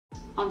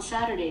on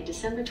Saturday,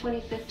 December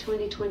 25th,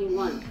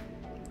 2021.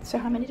 So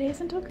how many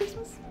days until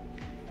Christmas?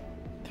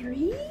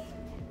 3?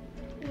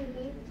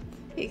 Mm-hmm.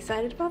 You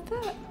excited about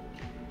that?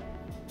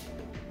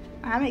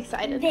 I'm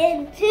excited.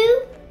 Then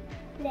 2,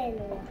 then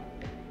 1,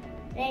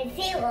 then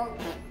 0.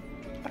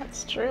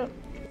 That's true.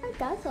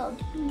 That's a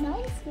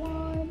nice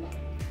one.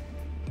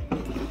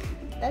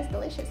 That's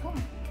delicious, huh?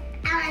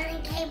 I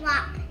want to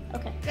K-pop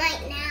Okay,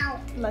 right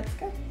now. let's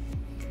go.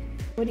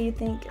 What do you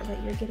think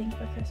that you're getting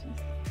for Christmas?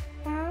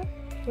 Huh?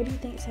 What do you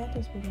think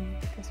Santa's bringing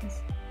for Christmas?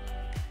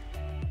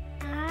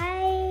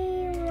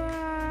 I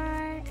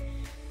want...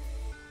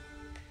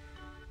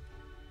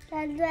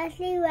 I'd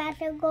actually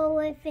rather go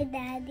with the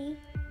daddy.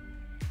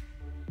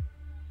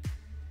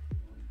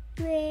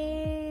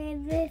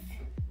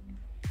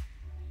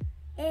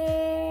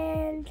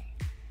 And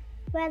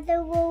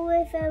rather go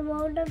with a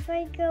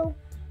motorcycle.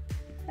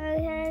 Her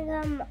can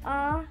come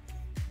off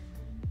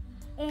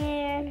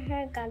and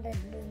her got a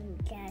blue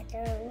cat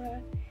over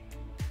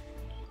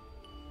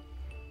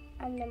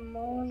on the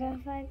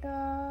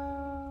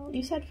motorcycle.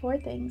 You said 4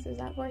 things. Is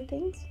that 4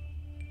 things?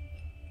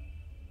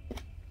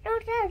 No,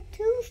 that's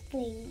 2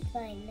 things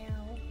right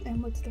now.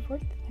 And what's the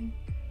 4th thing?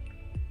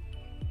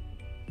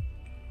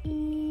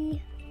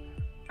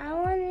 I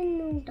want a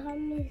new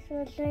tummy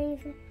for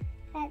things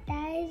that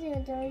dies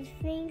or those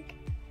things.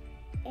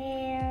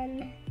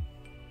 And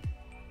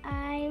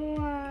I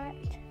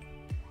want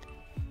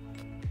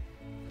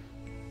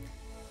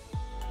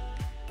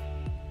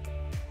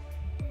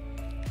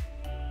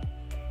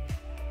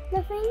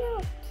nothing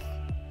else.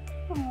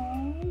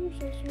 Aw, you're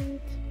so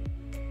sweet.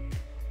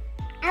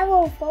 I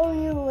will throw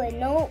you a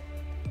note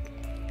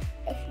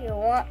if you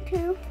want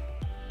to.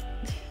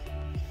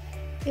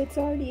 It's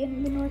already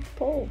in the North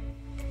Pole.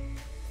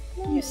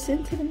 You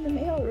sent it in the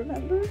mail,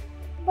 remember?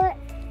 But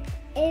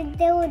it's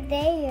still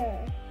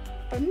there.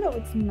 Oh, no,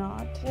 it's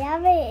not. Yeah,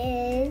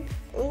 it is.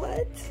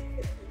 What?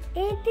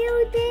 It's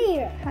still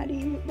there.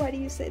 Why do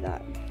you say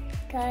that?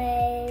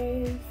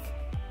 Cause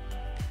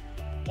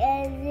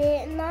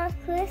it's not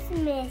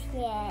Christmas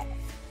yet.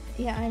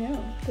 Yeah, I know.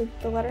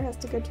 The letter has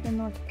to go to the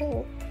North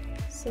Pole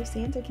so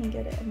Santa can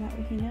get it and that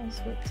way he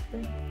knows what to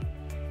bring.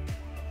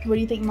 What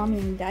do you think Mommy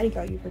and Daddy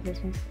got you for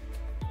Christmas?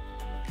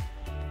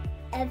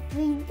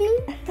 Everything.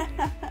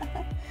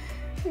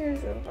 You're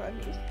so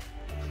funny.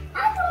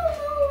 I don't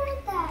know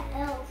what that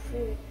elf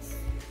is.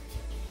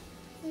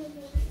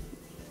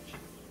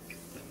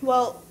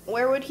 Well,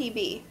 where would he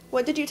be?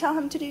 What did you tell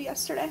him to do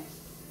yesterday?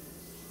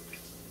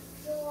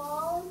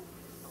 Draw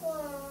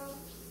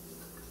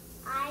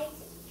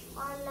eyes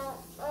on the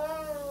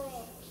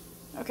orange.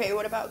 Okay,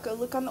 what about go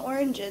look on the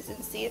oranges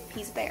and see if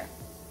he's there?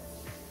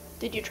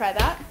 Did you try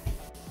that?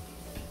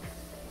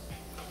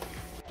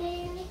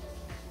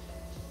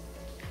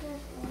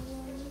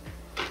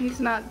 He's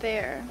not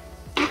there.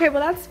 Okay,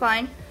 well that's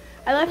fine.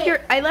 I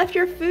left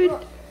your food.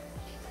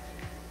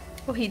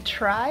 Well, he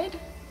tried?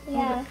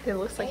 Yeah. It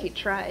looks like he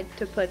tried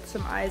to put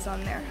some eyes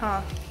on there,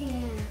 huh?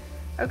 Yeah.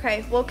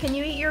 Okay, well can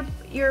you eat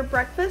your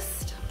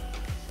breakfast?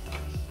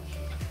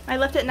 I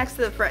left it next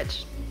to the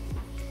fridge.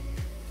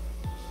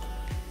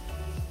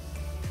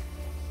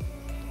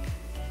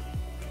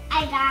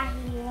 I thought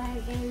he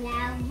was in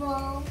that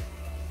bowl.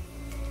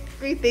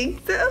 You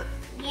think so?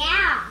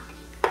 Yeah.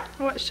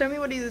 What? Show me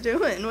what he's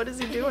doing. What is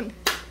he doing?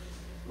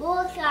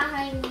 Look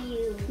behind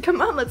you.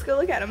 Come on, let's go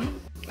look at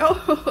him.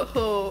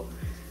 Oh,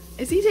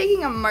 is he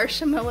taking a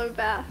marshmallow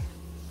bath?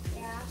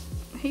 Yeah.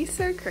 He's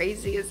so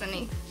crazy, isn't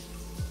he?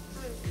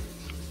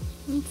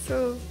 It's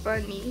so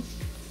funny.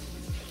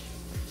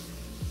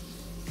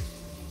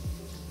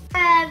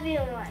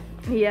 Everyone.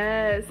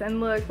 Yes, and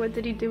look, what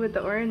did he do with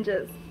the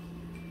oranges?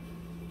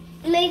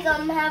 Make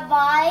them have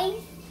eyes.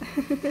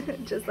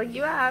 Just like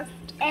you asked.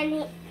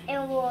 And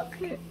look.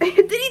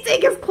 Did he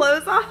take his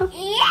clothes off?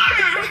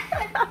 Yeah.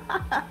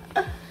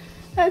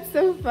 That's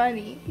so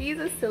funny. He's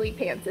a silly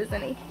pants,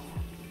 isn't he?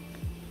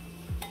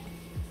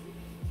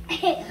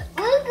 Look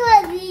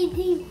what he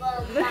did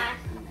for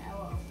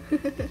marshmallow.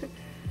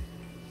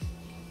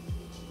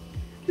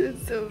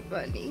 It's so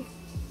funny.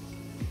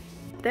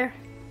 There.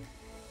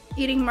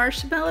 Eating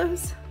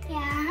marshmallows?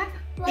 Yeah.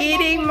 Look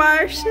Eating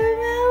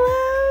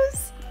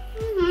marshmallows?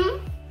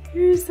 Mm-hmm.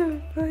 You're so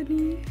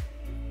funny.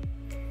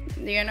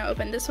 You're gonna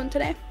open this one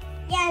today?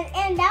 Yeah,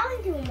 and that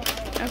one's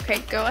tomorrow. Okay,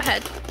 go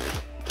ahead.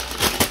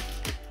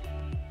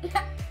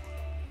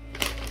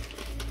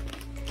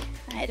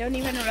 I don't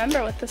even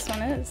remember what this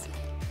one is.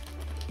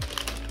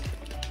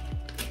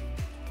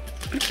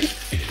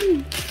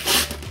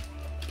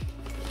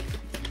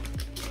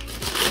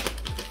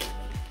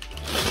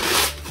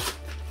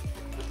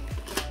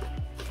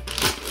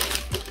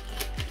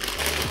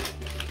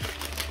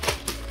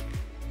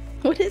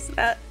 What is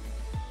that?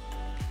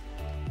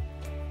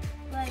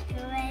 Like a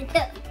red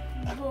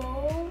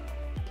bowl.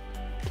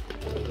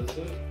 That's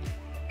it.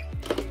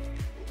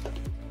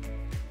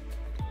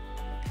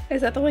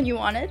 Is that the one you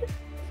wanted?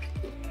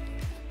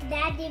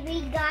 Daddy,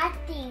 we got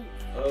these.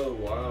 Oh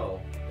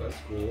wow, that's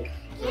cool.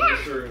 So Yeah.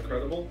 these are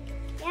incredible.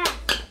 Yeah.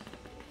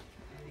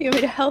 You want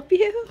me to help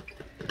you?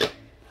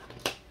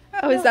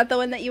 Oh, is that the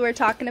one that you were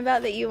talking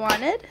about that you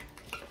wanted?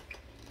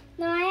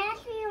 No, I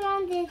actually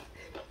wanted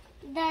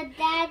the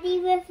daddy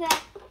with the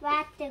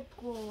elastic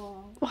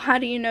girl. Well, how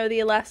do you know the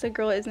Elastic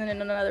Girl isn't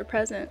in another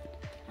present?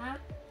 Huh?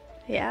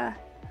 Yeah.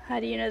 How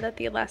do you know that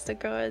the Elastic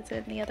Girl is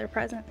in the other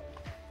present?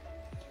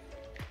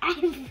 I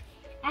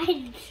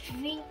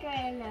think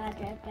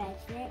another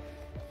present.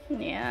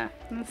 Yeah,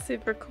 that's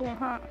super cool,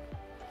 huh?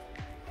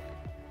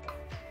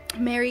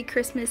 Merry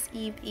Christmas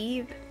Eve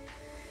Eve.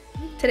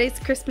 Today's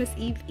Christmas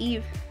Eve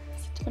Eve.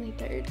 It's the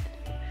 23rd.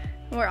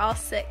 We're all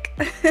sick.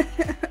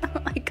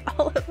 Like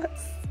all of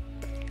us.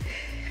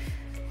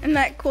 Isn't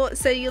that cool?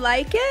 So you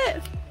like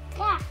it?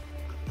 Yeah.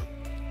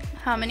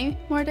 How many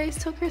more days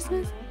till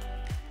Christmas?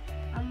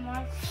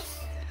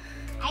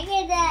 I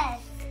get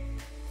this.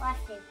 Watch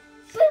it.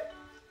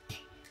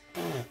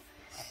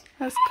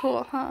 That's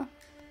cool, huh?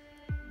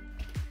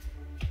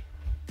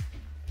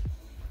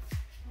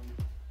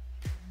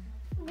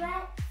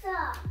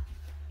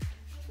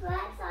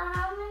 Alexa,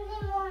 how many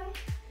more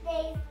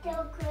days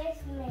till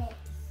Christmas?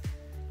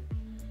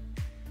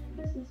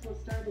 Christmas will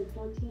start in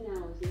 14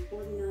 hours and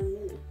 49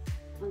 minutes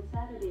on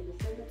Saturday,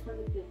 December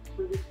 25th,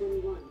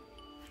 2021.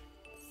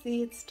 See,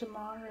 it's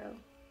tomorrow.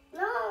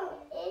 No,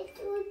 it's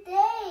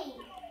today.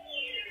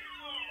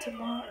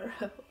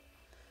 Tomorrow.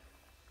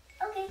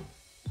 Okay,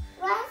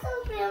 let's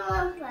open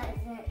one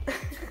present.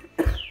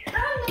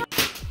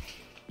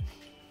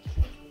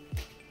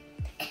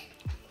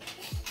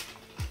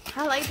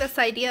 I like this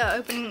idea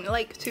of opening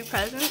like 2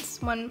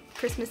 presents. One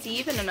Christmas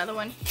Eve and another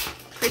one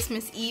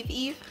Christmas Eve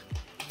Eve.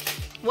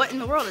 What in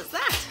the world is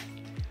that?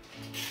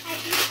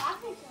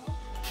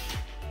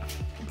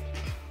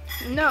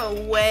 No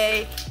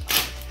way.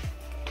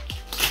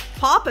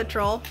 Paw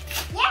Patrol?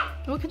 Yeah.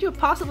 What could you have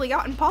possibly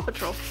gotten Paw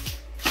Patrol?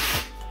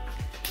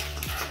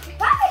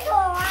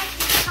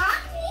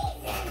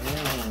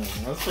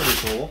 That's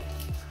pretty cool.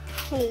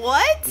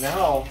 What?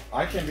 Now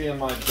I can be in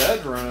my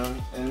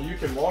bedroom and you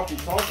can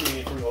walkie-talkie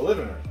me from the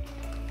living room.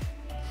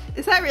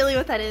 Is that really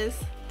what that is?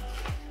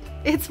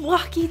 It's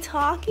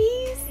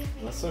walkie-talkies?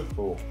 That's so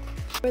cool.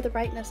 For the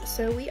brightness,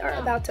 so we are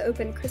about to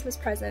open Christmas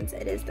presents.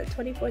 It is the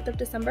 24th of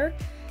December,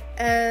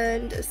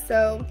 and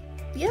so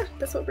yeah,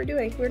 that's what we're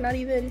doing. We're not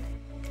even,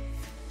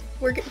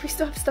 we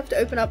still have stuff to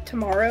open up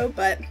tomorrow,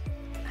 but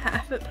I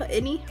haven't put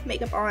any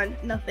makeup on,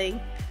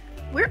 nothing.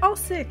 We're all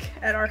sick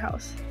at our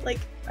house. Like,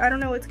 I don't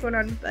know what's going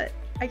on, but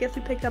I guess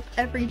we picked up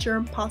every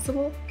germ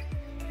possible,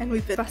 and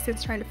we've been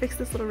Dustin's trying to fix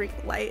this little ring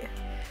light.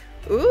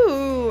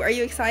 Ooh, are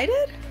you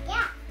excited?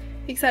 Yeah.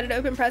 You excited to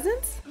open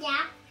presents?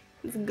 Yeah.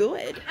 It's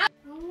good. I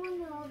want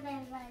to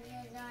open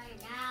presents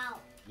right now.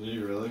 Do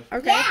you really?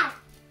 Okay. Yeah.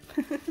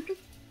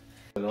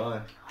 Did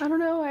I? I don't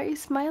know, why are you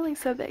smiling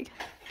so big?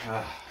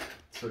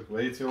 Took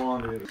way too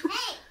long to get it.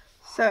 Hey,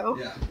 So,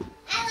 Yeah.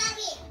 I love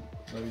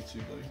you. Love you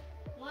too, buddy.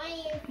 Why are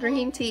you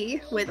drinking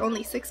tea with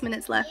only 6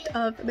 minutes left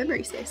of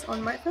memory space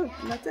on my phone,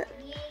 and that's it.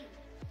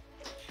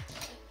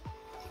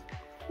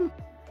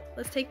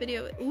 Let's take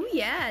video. Ooh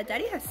yeah,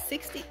 Daddy has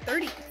 36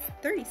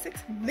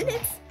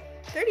 minutes.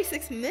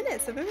 36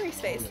 minutes of memory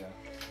space. Oh,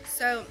 yeah.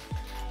 So,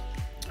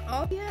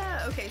 oh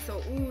yeah, okay,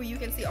 so ooh, you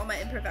can see all my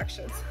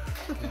imperfections.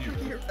 Did you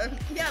really? Your phone.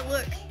 Yeah,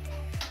 look.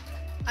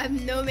 I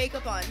have no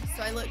makeup on,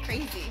 so I look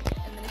crazy.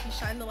 And then if you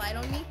shine the light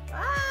on me,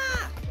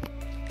 ah!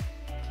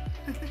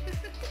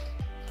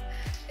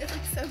 It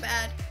looks so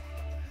bad.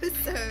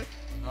 So,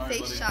 All right,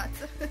 face buddy.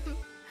 shots.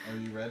 Are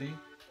you ready?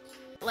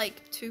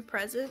 Like 2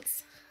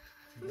 presents.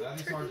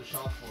 Daddy's hard to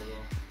shop for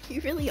though.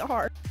 You really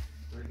are.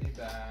 Bring me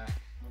back.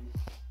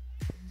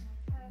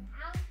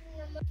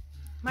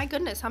 My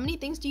goodness, how many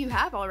things do you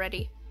have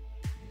already?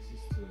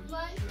 This is to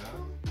Dad.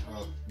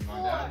 Oh,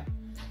 my dad.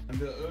 Time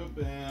to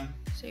open.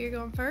 So you're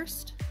going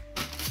first?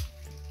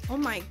 Oh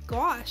my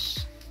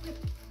gosh.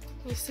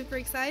 You super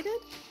excited?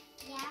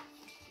 Yeah.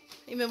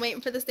 You've been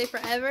waiting for this day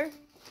forever?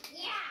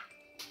 Yeah.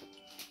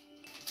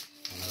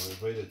 I know,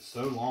 we've waited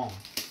so long.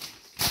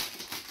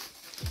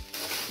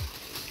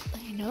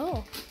 I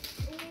know.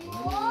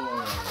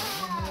 Oh,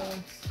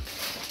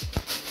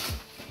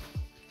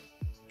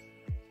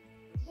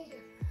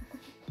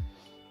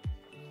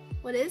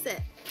 What is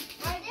it?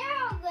 Are there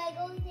all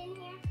Legos in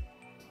here?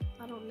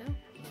 I don't know.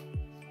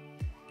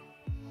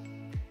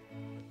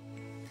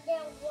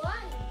 There's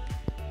one.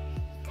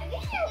 I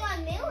think there's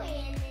 1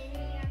 million in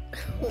here.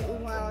 Oh,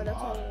 wow, that's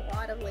a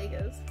lot of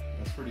Legos.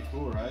 that's pretty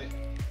cool, right?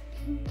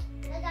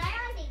 Because I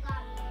already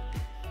got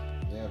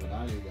one. Yeah, but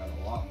now you got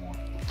a lot more.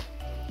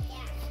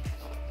 Yeah.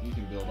 You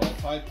can build all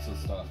types of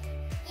stuff.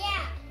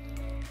 Yeah.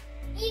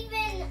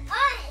 Even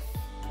us.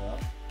 Yeah.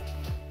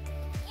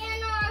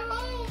 In our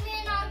home,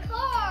 in our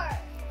car.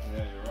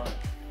 Yeah, you're right.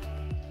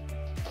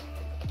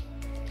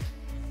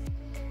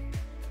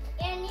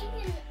 And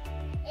even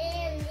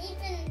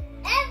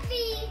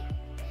every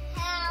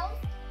house,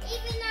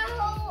 even our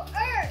whole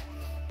earth.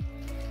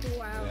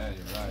 Wow. Yeah,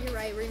 you're right. You're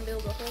right, we're gonna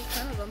build a whole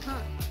ton of them,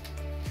 huh?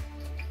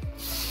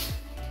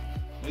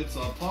 It's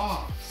a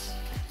box.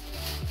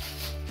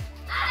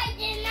 I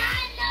did not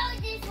know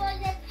this was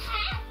a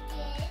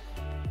package.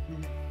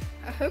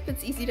 I hope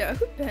it's easy to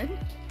open.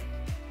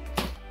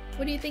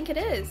 What do you think it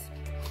is?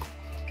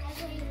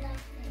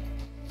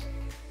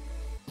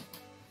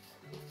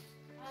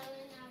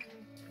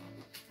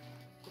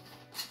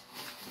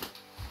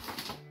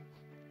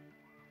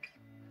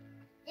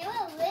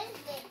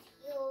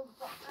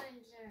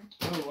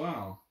 Oh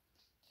wow,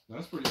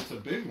 that's pretty. It's a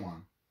big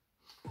one.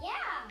 Yeah.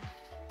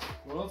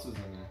 What else is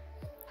in there?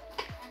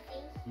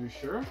 You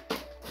sure?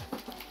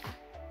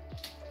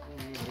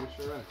 You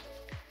sure?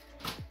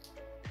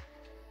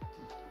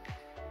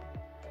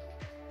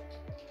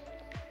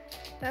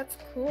 That's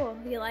cool.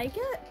 You like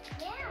it?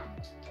 Yeah.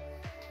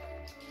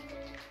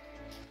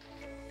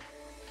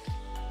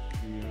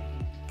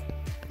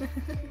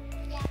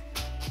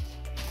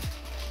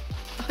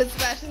 Oh,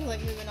 Sebastian's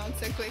like moving on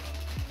so quick.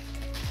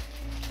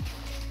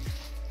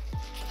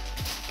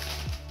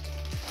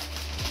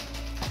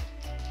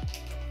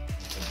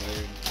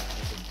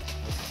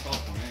 That's a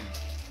tough one, ain't it?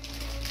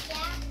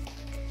 Yeah.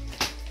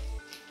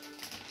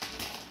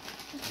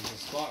 There's a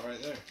spot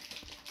right there.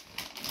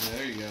 Yeah,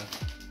 there you go.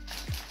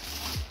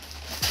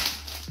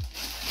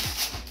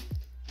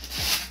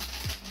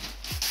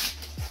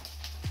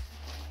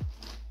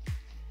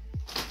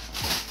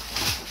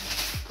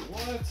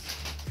 What?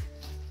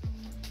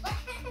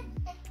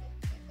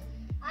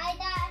 I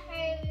got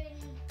her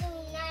to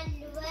not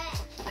wet.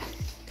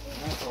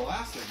 That's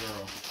Elastic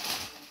Girl.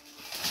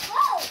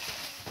 Whoa!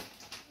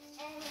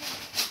 And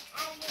I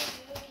was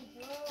really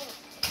good.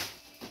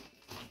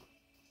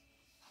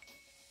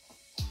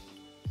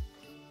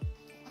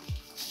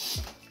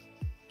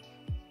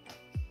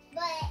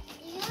 But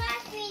you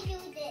have to do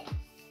this.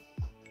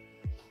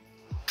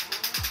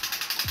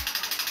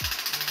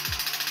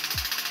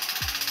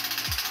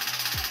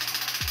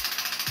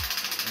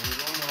 Are we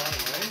going the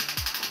right way?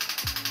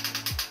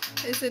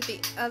 Is it the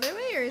other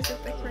way or is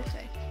it the correct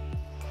way?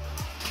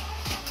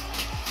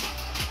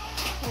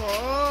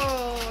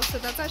 Oh, so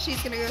that's how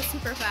she's gonna go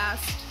super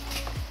fast.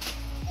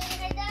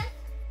 And I'm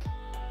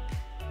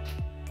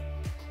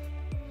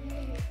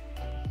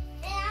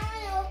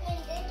gonna open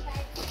this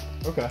one.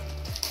 Okay.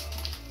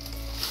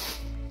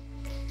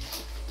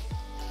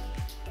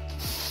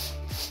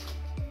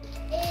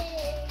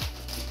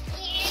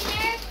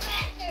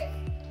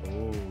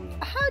 Oh.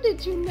 How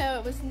did you know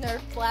it was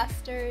Nerf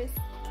blasters?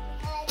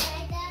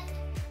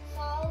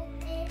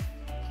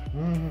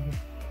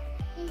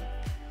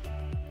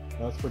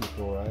 That's pretty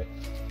cool, right?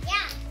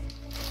 Yeah.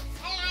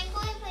 And I'm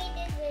going to play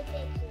this with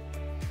pictures.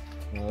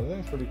 No, that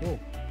thing's pretty cool.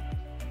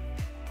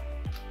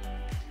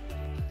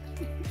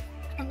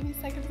 How many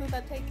seconds would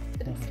that take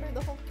to destroy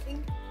the whole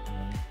thing?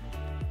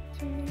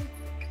 2 minutes.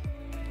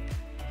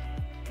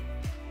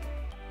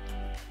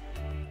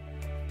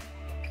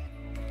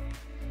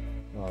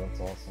 Oh, that's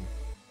awesome.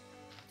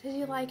 Did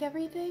you like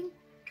everything?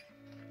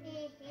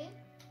 Mm-hmm.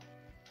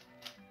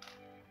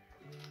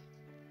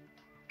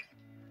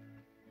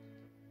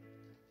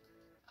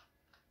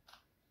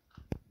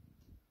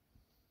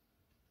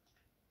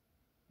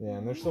 Yeah,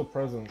 and there's still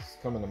presents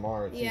coming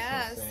tomorrow. Too,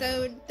 Yeah, from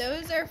Santa. so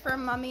those are for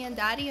mommy and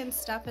daddy and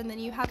stuff, and then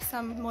you have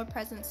some more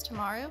presents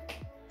tomorrow.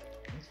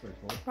 That's pretty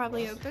cool.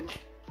 Probably open.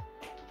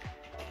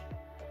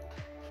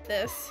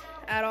 This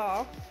at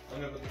all. I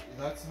know, but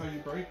that's how you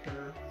break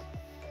her.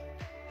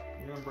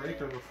 You're gonna break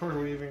her before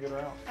we even get her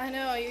out. I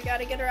know, you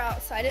gotta get her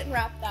out, so I didn't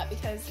wrap that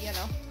because, you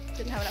know,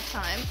 didn't have enough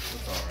time.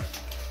 It's alright.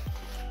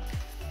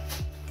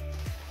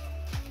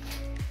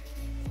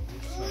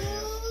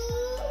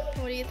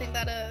 What do you think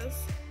that is?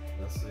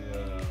 That's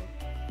the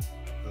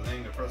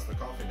thing to press the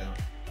coffee down.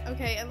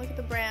 Okay, and look at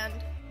the brand.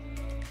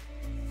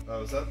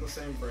 Oh, is that the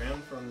same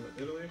brand from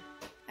Italy?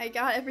 I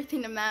got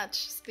everything to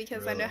match just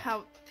because I know Really?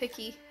 how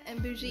picky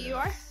and bougie you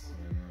are. Yes,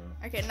 I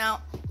know. Okay,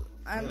 now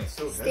Yeah, it's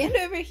so stand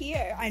heavy. over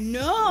here. I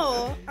know,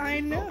 So heavy. I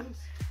You know, felt this?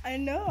 I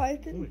know. I Holy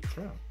didn't.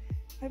 crap.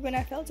 When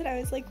I felt it, I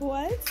was like,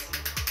 what?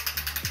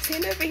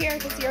 Stand over here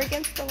because you're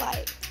against the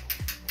light.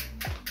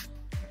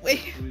 Wait.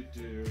 I actually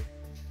do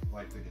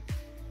like to get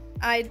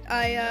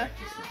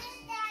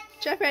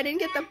Jeffrey, I didn't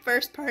get the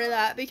first part of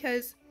that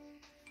because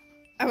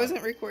I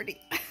wasn't recording.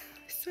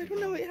 So I don't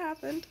know what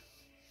happened.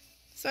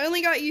 So I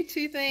only got you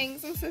 2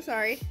 things. I'm so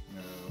sorry.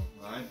 No,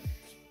 I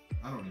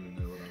don't even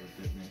know what I would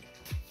get me.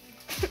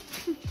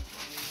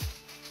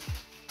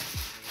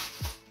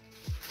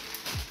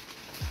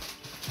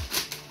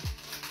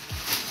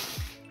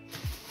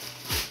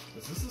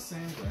 Is this the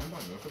same brand by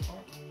Mocha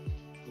Pop?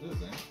 It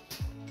is, ain't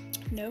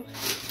it? No.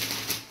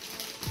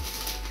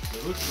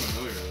 It looks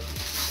familiar though.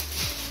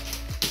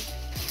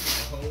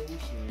 Oh,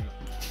 snap.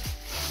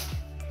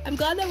 I'm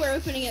glad that we're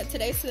opening it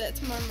today so that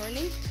tomorrow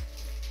morning.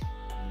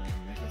 Man,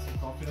 making some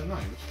coffee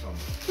tonight. What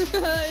you talking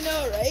about? I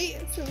know,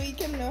 right? So we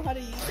can know how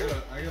to use I it.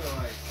 gotta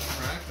like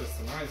practice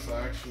tonight so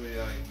I actually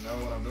like know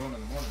what I'm doing in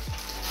the morning.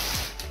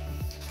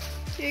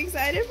 You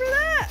excited for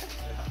that?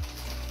 Yeah.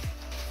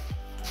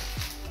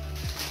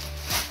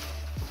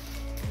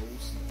 Oh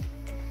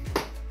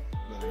snap.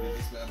 Better get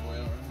this bad boy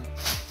out right now.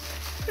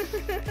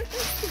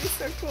 That's gonna be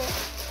so cool.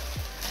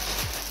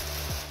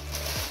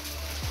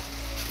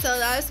 So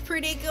that was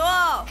pretty cool.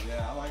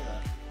 Yeah, I like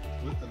that.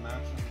 With the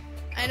matching.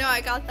 I I know,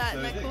 I got that. So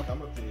Isn't it that cool? didn't come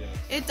with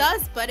the, It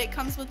does, but it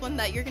comes with one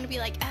that you're gonna be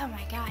like, oh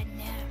my god,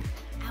 no.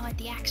 I want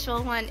the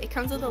actual one. It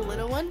comes with a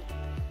little one.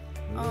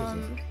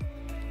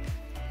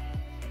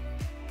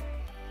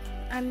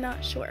 I'm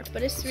not sure,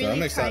 but it's really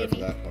I'm excited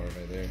tiny. for that part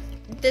right there.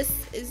 This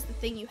is the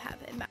thing you have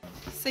in back.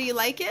 So you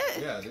like it?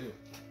 Yeah, I do.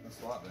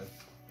 That's a lot, babe.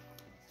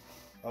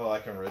 Oh, I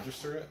can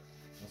register it?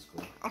 That's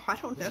cool. Oh, I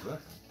don't know. What's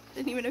that?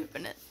 Didn't even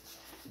open it.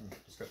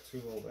 It's got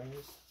two little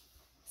things.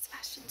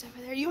 Sebastian's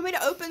over there. You want me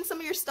to open some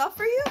of your stuff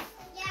for you?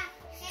 Yeah.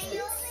 Can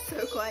you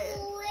So quiet.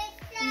 do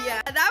it?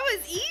 Yeah, that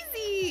was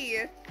easy.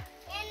 And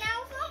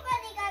now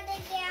somebody got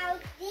to get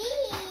out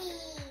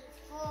these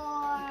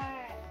for.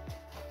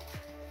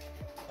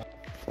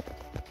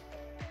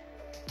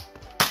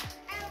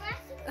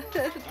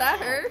 That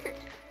hurt.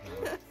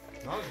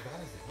 Not as bad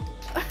as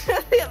the other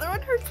one. The other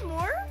one hurts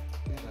more? Yeah,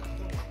 the other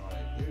one,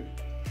 right, dude.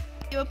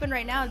 You open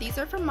right now. These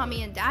are from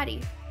Mommy and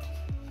Daddy.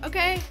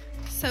 Okay,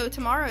 so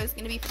tomorrow is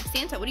going to be from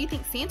Santa. What do you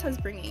think Santa's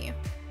bringing you?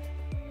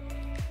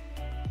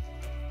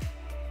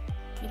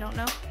 You don't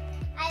know?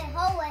 I'm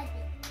ready.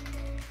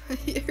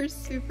 You're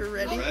super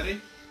ready.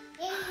 Ready?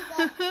 Here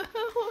you go.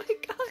 Oh my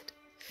god.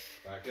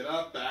 Back it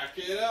up, back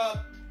it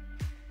up.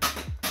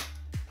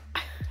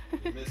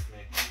 You missed me.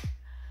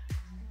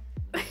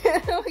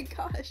 Oh my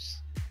gosh.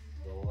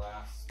 The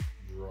last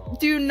draw.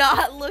 Do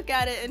not look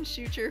at it and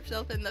shoot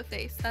yourself in the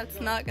face. That's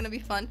not going to be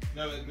fun.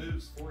 No, it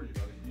moves for you,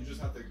 buddy. You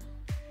just have to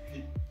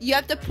keep... You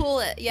have to pull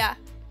it, yeah.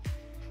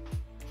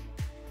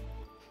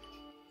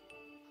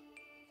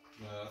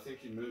 No, I think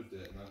you moved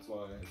it, and that's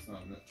why it's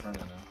not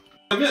turning now.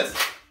 I missed!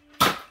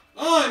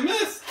 Oh, I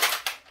missed!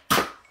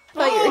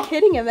 Oh, you're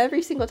hitting him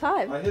every single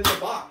time. I hit the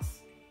box.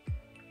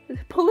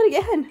 Pull it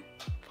again.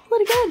 Pull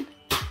it again.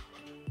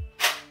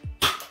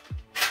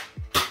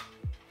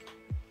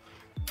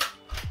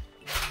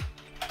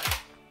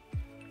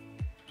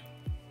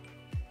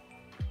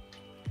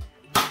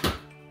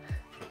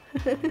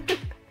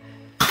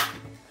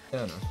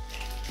 Anna.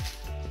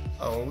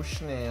 Oh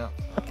snap.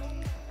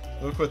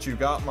 Look what you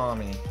got,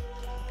 Mommy.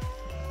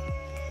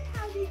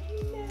 How did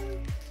you know?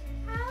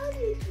 How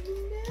did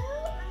you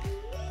know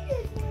I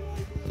needed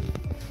one?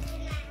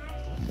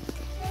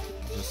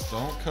 Just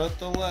don't cut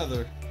the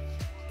leather.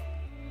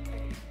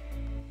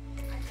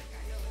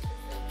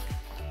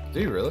 Do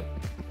you really?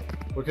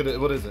 Look at it.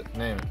 What is it?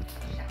 Name it.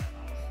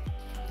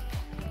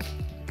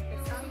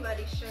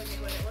 Somebody showed me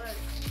what it was.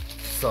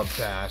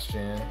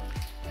 Sebastian.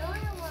 No one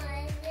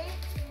was it.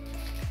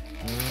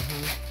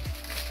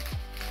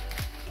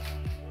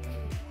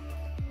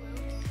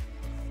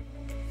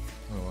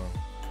 Oh wow.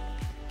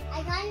 I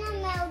got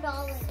 $9.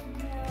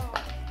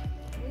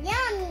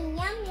 Yummy,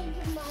 yummy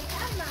to my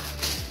mama.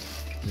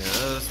 Yeah,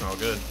 those smell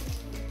good.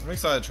 I'm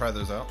excited to try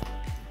those out.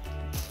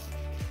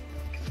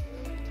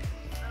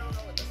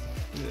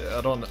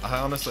 Yeah, I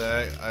honestly,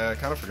 I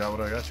kind of forgot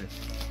what I got you.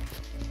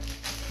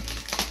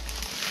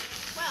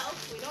 Well,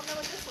 we don't know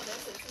what this one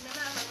is. It's in an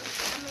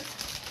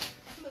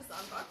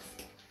Amazon box.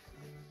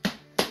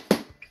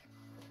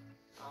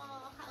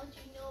 Oh, how'd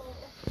you know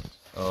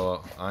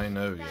Oh, I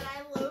know you.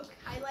 that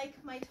I like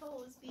my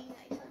toes being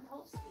nice and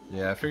toasty?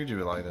 Yeah, I figured you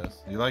would like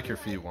this. You like your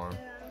feet warm.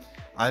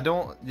 I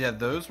don't, yeah,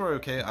 those were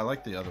okay. I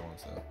like the other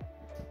ones though.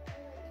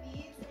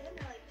 These and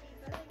I like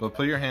these. But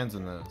put your hands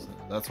in those.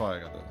 That's why I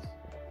got those.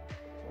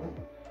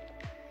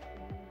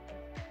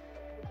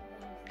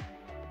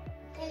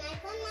 Can I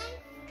put mine?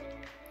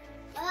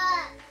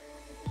 I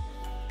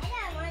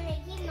don't want to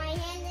keep my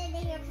hand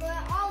in here for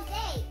all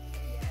day.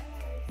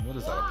 What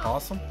is that, a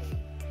possum?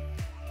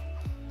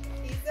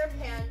 These are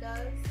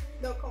pandas,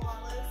 no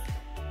koalas,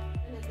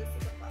 and then this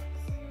is a fox.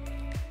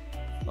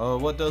 Oh,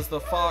 what does the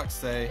fox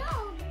say?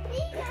 No,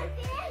 these are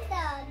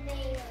panda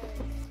bears.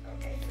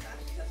 Okay, so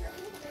that's because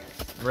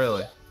they're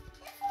Really?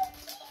 They're so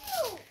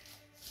cute.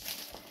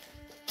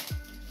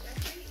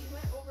 Jeffrey, you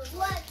went over.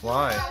 What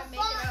Why? does the Make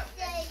it fox up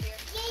say? next year.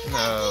 Ginga,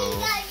 No.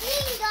 ginga,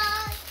 ginga.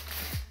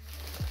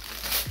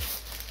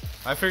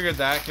 I figured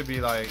that could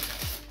be like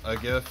a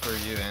gift for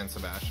you and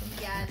Sebastian.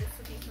 Yeah, this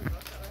would be for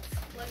both of us.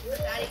 Look what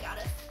Daddy got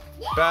us.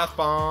 Bath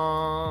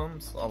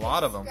bombs. A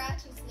lot of them.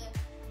 Scratch and sniff.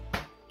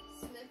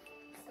 Sniff.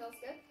 Smells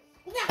good?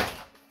 Yeah.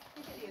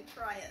 You can even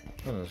try it.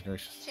 Goodness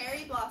gracious.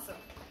 Cherry blossom.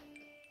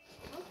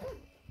 Okay.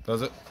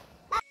 Does it?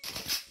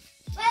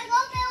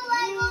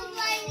 Legos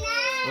right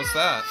now. What's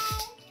that?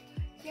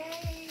 Yay! I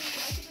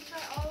get to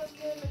try all of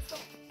them. It's so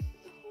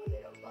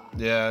little box.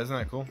 Yeah, isn't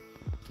that cool?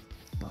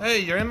 Hey,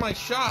 you're in my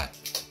shot.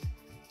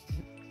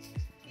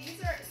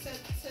 These are so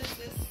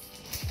this.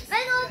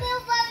 Lego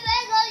build for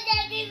Legos,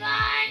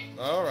 everyone.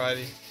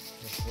 Alrighty.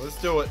 Let's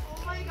do it.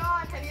 Oh my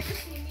god! Have you ever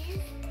seen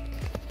these?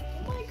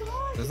 Oh my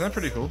god! Isn't that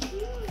pretty cool?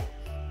 Cute.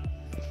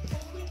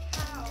 Holy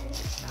cow!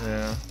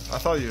 Yeah. I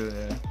thought you,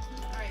 yeah.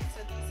 Alright,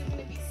 so these are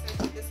gonna be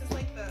so. This is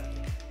like the.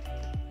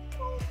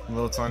 Oh my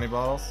Little tiny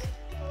bottles.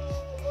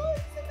 Oh,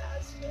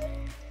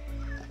 Sebastian.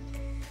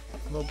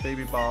 Little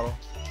baby bottle.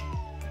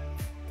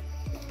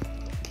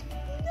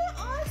 Isn't that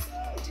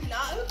awesome? Do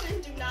not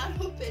open. Do not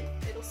open.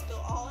 It'll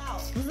spill all out.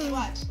 See,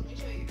 watch. Let me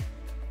show you.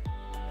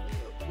 When you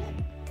open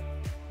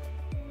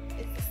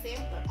it, it's the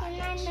sampler Can I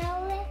package. know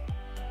it?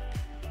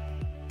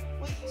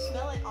 Wait, you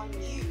smell it on you.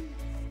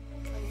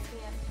 On your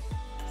hand.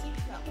 See,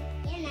 smell.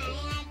 Can I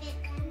have it?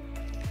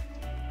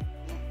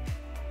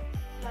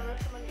 Now rub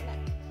some on your neck.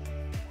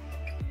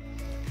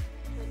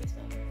 Let me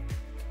smell.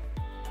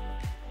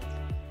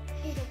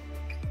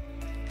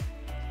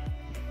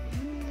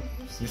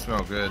 You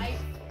smell good.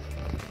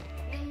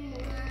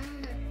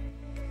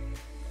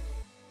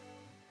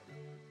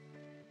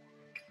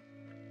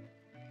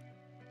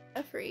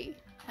 Jeffrey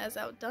has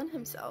outdone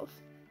himself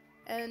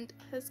and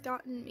has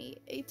gotten me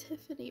a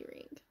Tiffany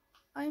ring.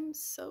 I'm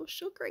so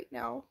shook right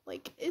now,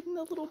 like in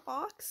the little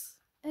box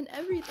and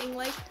everything.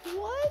 Like,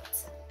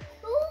 what?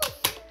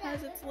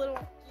 Has its little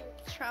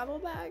travel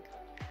bag.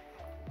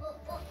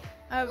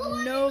 I have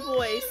no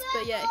voice,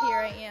 but yet here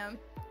I am.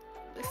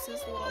 This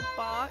is the little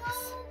box.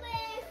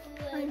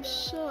 I'm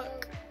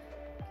shook.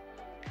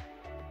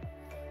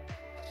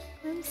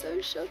 I'm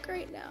so shook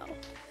right now.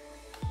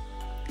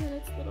 And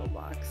its little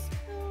box.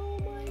 Oh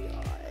my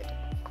god.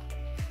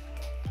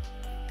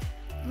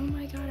 Oh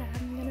my god,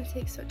 I'm gonna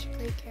take such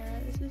great care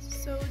of this. This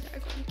is so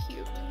daggone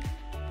cute.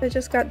 I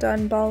just got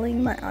done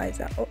bawling my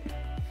eyes out.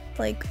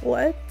 Like,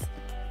 what?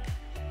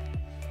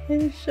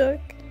 I'm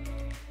shook.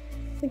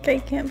 Like, I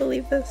can't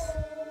believe this.